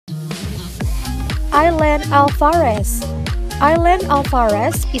Alyn Alvarez. Alyn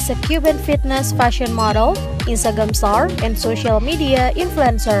Alvarez is a Cuban fitness fashion model, Instagram star, and social media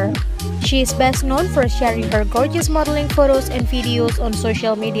influencer. She is best known for sharing her gorgeous modeling photos and videos on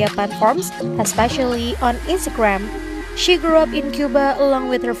social media platforms, especially on Instagram. She grew up in Cuba along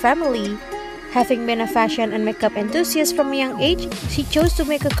with her family. Having been a fashion and makeup enthusiast from a young age, she chose to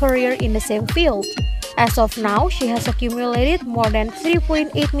make a career in the same field. As of now, she has accumulated more than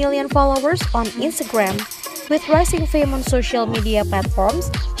 3.8 million followers on Instagram. With rising fame on social media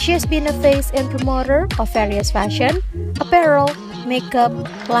platforms, she has been a face and promoter of various fashion, apparel, makeup,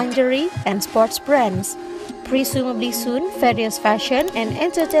 lingerie, and sports brands. Presumably soon, various fashion and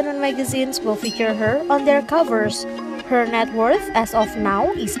entertainment magazines will feature her on their covers. Her net worth as of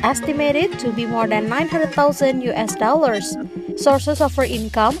now is estimated to be more than $900,000 US. Sources of her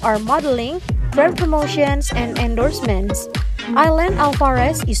income are modeling, brand promotions, and endorsements. Alyn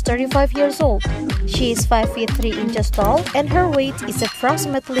Alvarez is 35 years old. She is 5 feet 3 inches tall and her weight is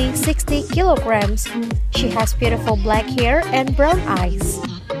approximately 60 kilograms. She has beautiful black hair and brown eyes.